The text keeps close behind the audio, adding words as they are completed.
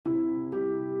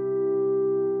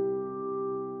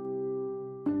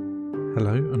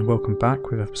Hello and welcome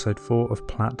back with episode 4 of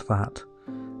Plat That.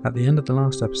 At the end of the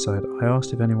last episode, I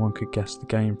asked if anyone could guess the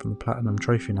game from the Platinum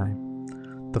Trophy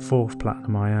name. The 4th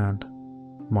Platinum I earned.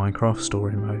 Minecraft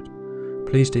Story Mode.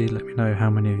 Please do let me know how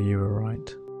many of you were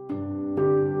right.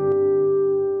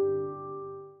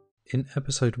 In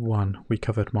episode 1 we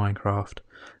covered Minecraft.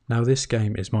 Now this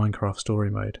game is Minecraft Story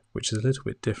Mode, which is a little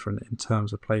bit different in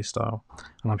terms of playstyle,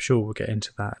 and I'm sure we'll get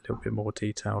into that a little bit more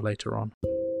detail later on.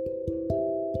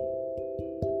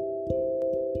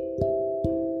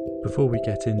 Before we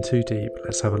get in too deep,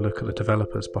 let's have a look at the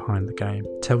developers behind the game.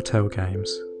 Telltale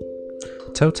Games.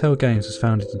 Telltale Games was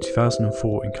founded in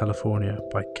 2004 in California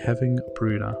by Kevin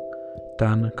Bruner,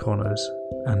 Dan Connors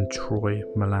and Troy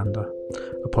Melander.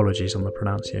 Apologies on the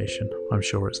pronunciation, I'm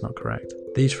sure it's not correct.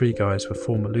 These three guys were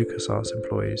former LucasArts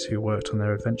employees who worked on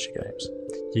their adventure games.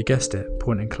 You guessed it,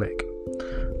 point and click.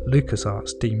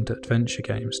 LucasArts deemed adventure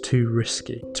games too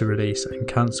risky to release and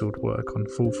cancelled work on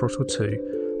Full Throttle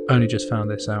 2. Only just found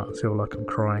this out and feel like I'm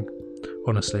crying.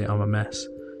 Honestly, I'm a mess.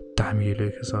 Damn you,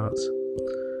 LucasArts.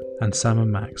 And Sam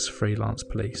and Max, freelance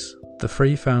police. The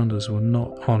three founders were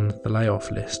not on the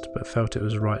layoff list, but felt it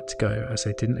was right to go as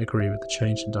they didn't agree with the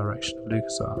change in direction of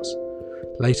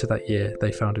LucasArts. Later that year,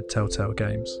 they founded Telltale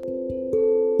Games.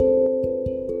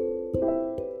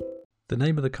 The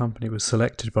name of the company was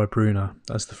selected by Bruner,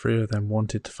 as the three of them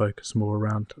wanted to focus more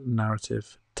around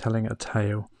narrative, telling a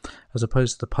tale, as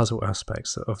opposed to the puzzle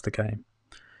aspects of the game.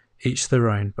 Each their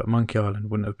own, but Monkey Island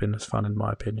wouldn't have been as fun in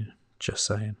my opinion, just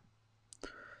saying.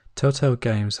 Telltale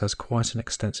Games has quite an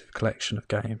extensive collection of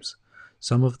games.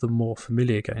 Some of the more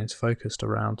familiar games focused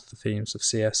around the themes of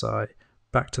CSI,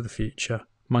 Back to the Future,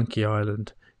 Monkey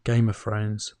Island, Game of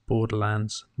Thrones,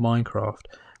 Borderlands, Minecraft,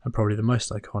 and probably the most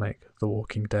iconic, The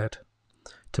Walking Dead.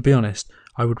 To be honest,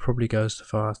 I would probably go as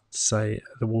far as to say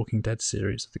the Walking Dead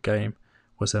series of the game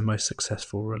was their most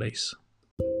successful release.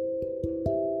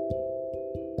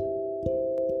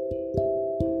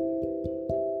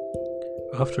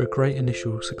 After a great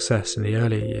initial success in the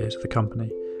earlier years of the company,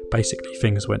 basically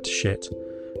things went to shit.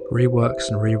 Reworks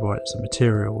and rewrites of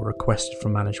material were requested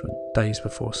from management days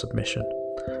before submission,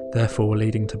 therefore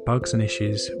leading to bugs and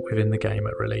issues within the game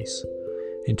at release.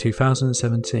 In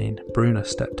 2017, Bruner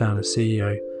stepped down as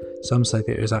CEO. Some say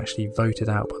that it was actually voted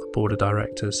out by the board of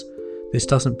directors. This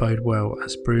doesn't bode well,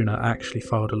 as Bruner actually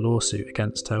filed a lawsuit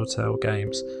against Telltale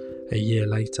Games a year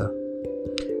later.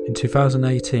 In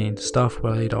 2018, staff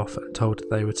were laid off and told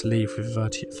that they were to leave within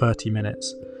 30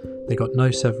 minutes. They got no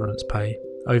severance pay,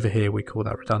 over here we call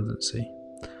that redundancy,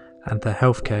 and their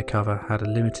healthcare cover had a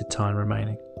limited time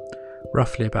remaining.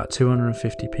 Roughly about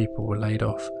 250 people were laid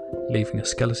off, leaving a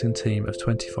skeleton team of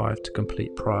 25 to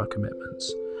complete prior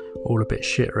commitments. All a bit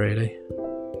shit really.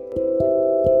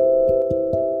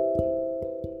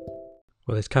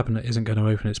 Well, this cabinet isn't going to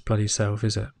open its bloody self,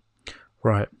 is it?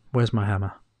 Right, where's my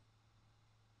hammer?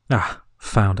 Ah,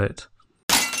 found it.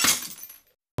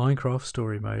 Minecraft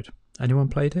Story Mode. Anyone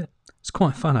played it? It's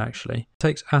quite fun actually. It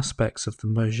takes aspects of the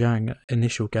Mojang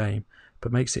initial game,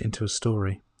 but makes it into a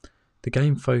story. The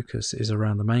game focus is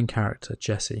around the main character,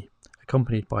 Jesse,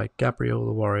 accompanied by Gabriel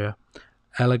the Warrior,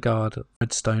 Eligard the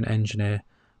Redstone Engineer,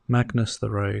 Magnus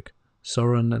the Rogue,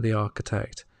 Soren the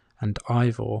Architect, and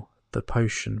Ivor the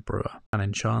Potion Brewer and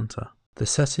Enchanter. The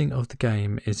setting of the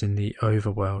game is in the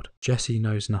overworld. Jesse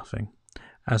knows nothing.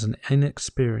 As an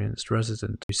inexperienced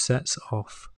resident who sets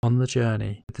off on the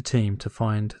journey with the team to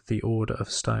find the Order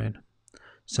of Stone.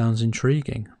 Sounds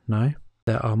intriguing, no?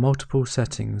 There are multiple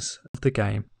settings of the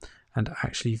game and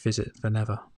actually visit the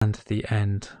Nether and the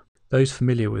End. Those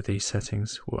familiar with these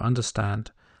settings will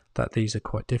understand that these are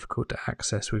quite difficult to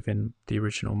access within the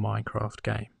original Minecraft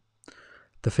game.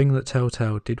 The thing that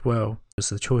Telltale did well was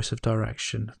the choice of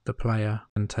direction the player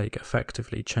can take,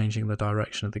 effectively changing the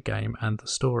direction of the game and the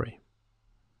story.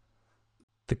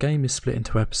 The game is split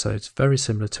into episodes very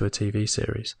similar to a TV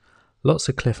series. Lots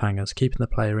of cliffhangers keeping the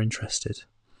player interested.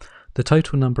 The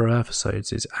total number of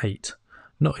episodes is 8.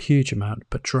 Not a huge amount,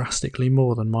 but drastically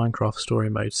more than Minecraft Story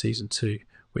Mode Season 2,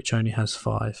 which only has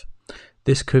 5.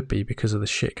 This could be because of the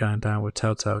shit going down with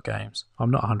Telltale Games. I'm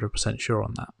not 100% sure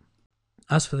on that.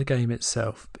 As for the game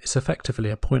itself, it's effectively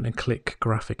a point-and-click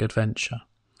graphic adventure.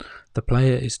 The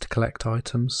player is to collect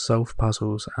items, solve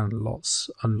puzzles, and lots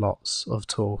of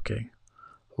talking.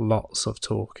 Lots of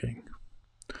talking.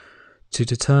 To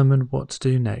determine what to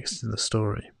do next in the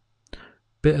story.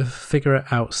 Bit of figure it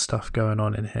out stuff going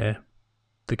on in here.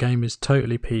 The game is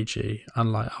totally PG,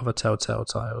 unlike other Telltale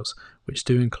titles, which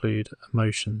do include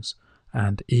emotions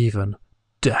and even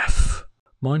death.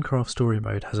 Minecraft Story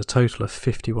Mode has a total of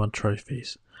 51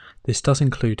 trophies. This does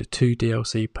include 2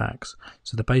 DLC packs,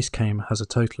 so the base game has a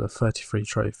total of 33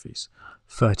 trophies,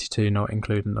 32 not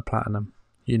including the platinum.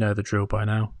 You know the drill by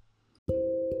now.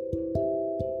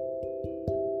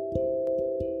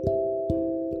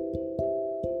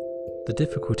 The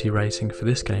difficulty rating for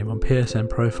this game on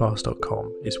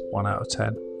psnprofiles.com is 1 out of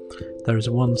 10. There is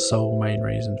one sole main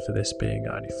reason for this being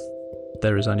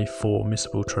there is only 4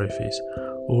 missable trophies.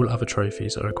 All other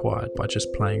trophies are acquired by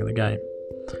just playing the game.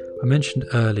 I mentioned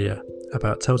earlier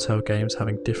about Telltale games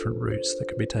having different routes that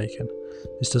can be taken.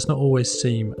 This does not always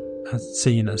seem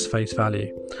seen as face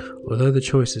value. Although the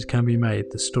choices can be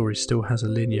made, the story still has a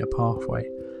linear pathway,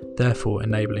 therefore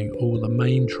enabling all the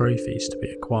main trophies to be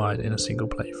acquired in a single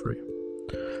playthrough.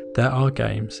 There are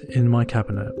games in my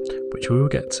cabinet, which we will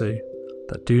get to,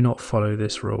 that do not follow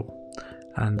this rule,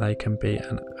 and they can be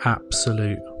an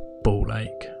absolute ball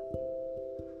ache.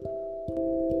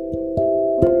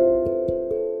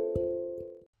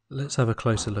 Let's have a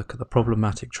closer look at the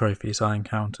problematic trophies I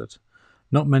encountered.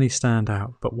 Not many stand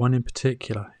out, but one in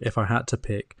particular, if I had to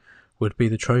pick, would be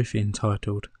the trophy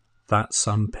entitled "That's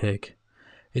Some Pig."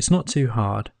 It's not too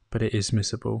hard, but it is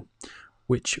missable,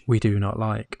 which we do not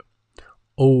like.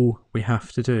 All we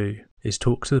have to do is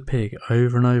talk to the pig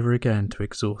over and over again to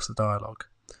exhaust the dialogue.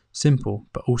 Simple,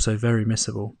 but also very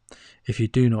missable, if you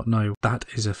do not know that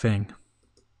is a thing.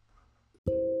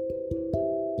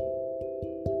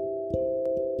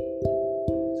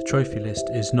 The trophy list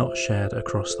is not shared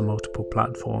across the multiple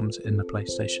platforms in the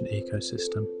PlayStation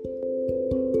ecosystem.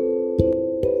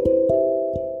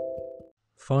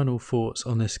 Final thoughts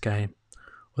on this game.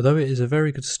 Although it is a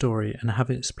very good story and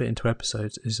having it split into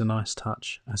episodes is a nice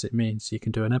touch, as it means you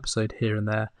can do an episode here and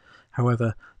there.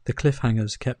 However, the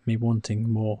cliffhangers kept me wanting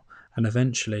more, and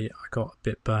eventually I got a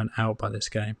bit burnt out by this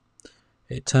game.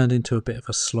 It turned into a bit of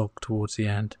a slog towards the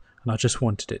end, and I just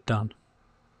wanted it done.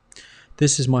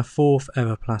 This is my 4th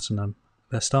ever platinum.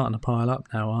 They're starting to pile up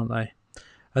now, aren't they?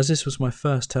 As this was my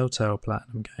first Telltale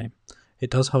platinum game,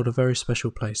 it does hold a very special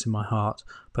place in my heart,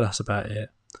 but that's about it.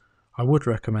 I would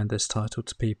recommend this title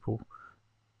to people,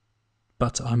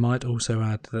 but I might also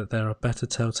add that there are better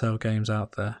Telltale games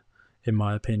out there, in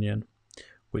my opinion,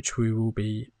 which we will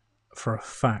be, for a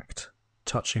fact,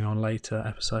 touching on later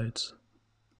episodes.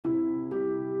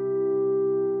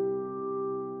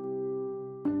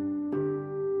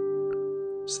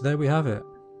 So there we have it.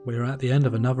 We are at the end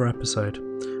of another episode.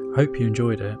 I hope you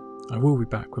enjoyed it. I will be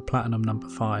back with platinum number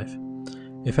 5.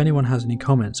 If anyone has any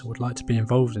comments or would like to be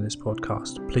involved in this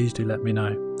podcast, please do let me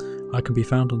know. I can be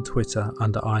found on Twitter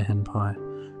under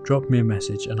ihenpie. Drop me a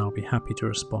message and I'll be happy to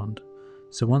respond.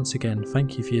 So once again,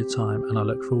 thank you for your time, and I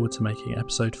look forward to making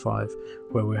episode 5,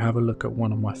 where we have a look at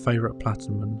one of my favourite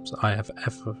platinums I have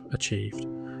ever achieved.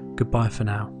 Goodbye for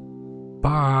now.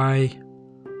 Bye!